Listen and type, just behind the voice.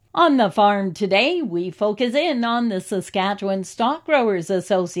On the farm today, we focus in on the Saskatchewan Stock Growers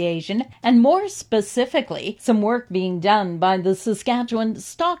Association and more specifically, some work being done by the Saskatchewan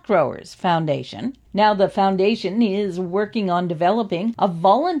Stock Growers Foundation. Now, the foundation is working on developing a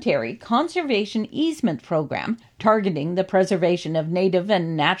voluntary conservation easement program targeting the preservation of native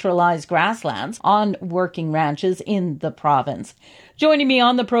and naturalized grasslands on working ranches in the province. Joining me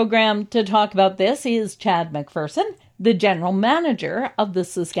on the program to talk about this is Chad McPherson, the General Manager of the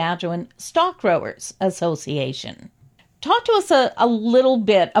Saskatchewan Stock Growers Association. Talk to us a little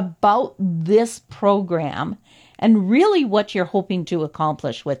bit about this program and really what you're hoping to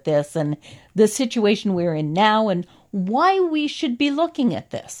accomplish with this and the situation we're in now and why we should be looking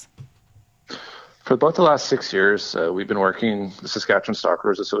at this. For about the last 6 years, we've been working, the Saskatchewan Stock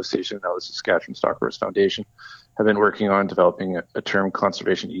Growers Association, now the Saskatchewan Stock Growers Foundation, have been working on developing a term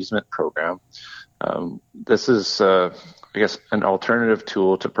conservation easement program. This is, an alternative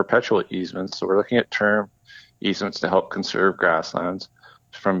tool to perpetual easements. So we're looking at term easements to help conserve grasslands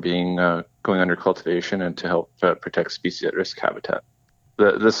from being going under cultivation and to help protect species at risk habitat.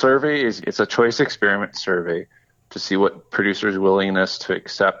 The survey it's a choice experiment survey to see what producers' willingness to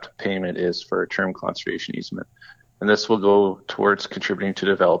accept payment is for a term conservation easement. And this will go towards contributing to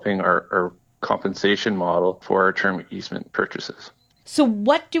developing our compensation model for our term easement purchases. So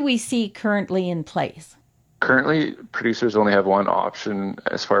what do we see currently in place? Currently, producers only have one option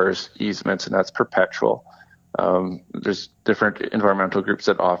as far as easements, and that's perpetual. There's different environmental groups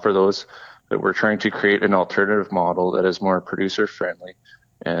that offer those, but we're trying to create an alternative model that is more producer-friendly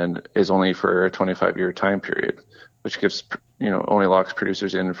and is only for a 25-year time period, which gives, only locks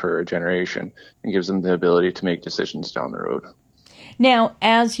producers in for a generation and gives them the ability to make decisions down the road. Now,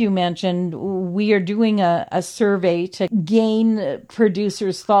 as you mentioned, we are doing a survey to gain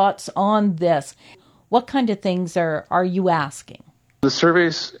producers' thoughts on this. What kind of things are you asking? The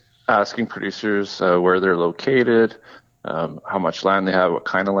survey's asking producers where they're located, how much land they have, what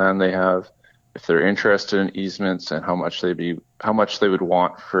kind of land they have, if they're interested in easements, and how much they would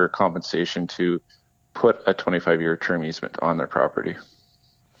want for compensation to put a 25-year term easement on their property.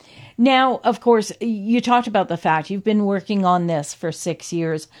 Now, of course, you talked about the fact you've been working on this for 6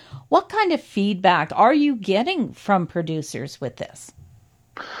 years. What kind of feedback are you getting from producers with this?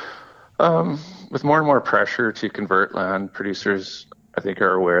 With more and more pressure to convert land, producers, I think,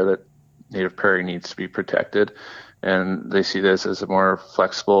 are aware that native prairie needs to be protected, and they see this as a more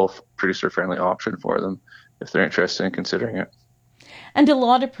flexible, producer-friendly option for them if they're interested in considering it. And a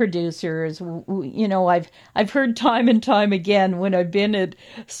lot of producers, I've heard time and time again when I've been at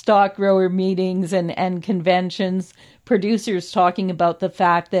stock grower meetings and conventions, producers talking about the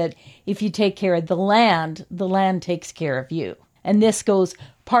fact that if you take care of the land takes care of you. And this goes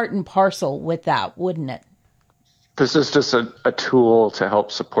part and parcel with that, wouldn't it? This is just a tool to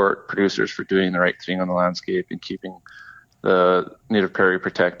help support producers for doing the right thing on the landscape and keeping the native prairie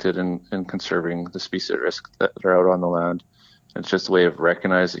protected and conserving the species at risk that are out on the land. It's just a way of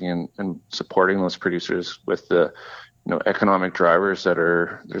recognizing and supporting those producers with the economic drivers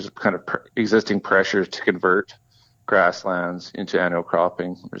there's a kind of existing pressure to convert grasslands into annual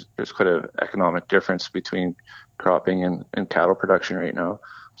cropping. There's quite an economic difference between cropping and cattle production right now.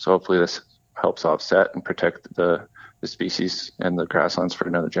 So hopefully this helps offset and protect the species and the grasslands for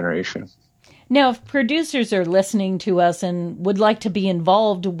another generation. Now, if producers are listening to us and would like to be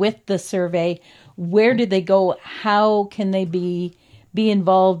involved with the survey, where do they go? How can they be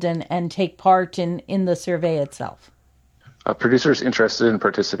involved and take part in the survey itself? Producers interested in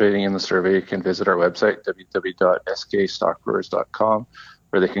participating in the survey can visit our website, www.skstockgrowers.com,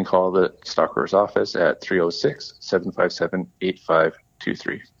 or they can call the Stock Growers office at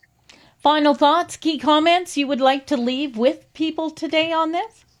 306-757-8523. Final thoughts, key comments you would like to leave with people today on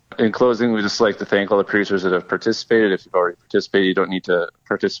this? In closing, we'd just like to thank all the producers that have participated. If you've already participated, you don't need to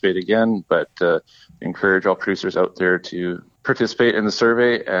participate again, but encourage all producers out there to participate in the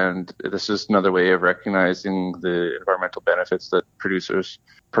survey. And this is another way of recognizing the environmental benefits that producers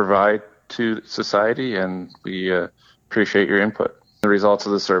provide to society, and we appreciate your input. The results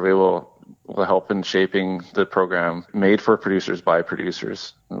of the survey will help in shaping the program made for producers by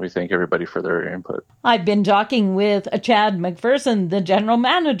producers. And we thank everybody for their input. I've been talking with Chad McPherson, the General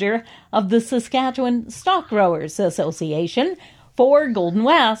Manager of the Saskatchewan Stock Growers Association. For Golden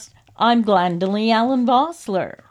West, I'm Glendalee Allen Vossler.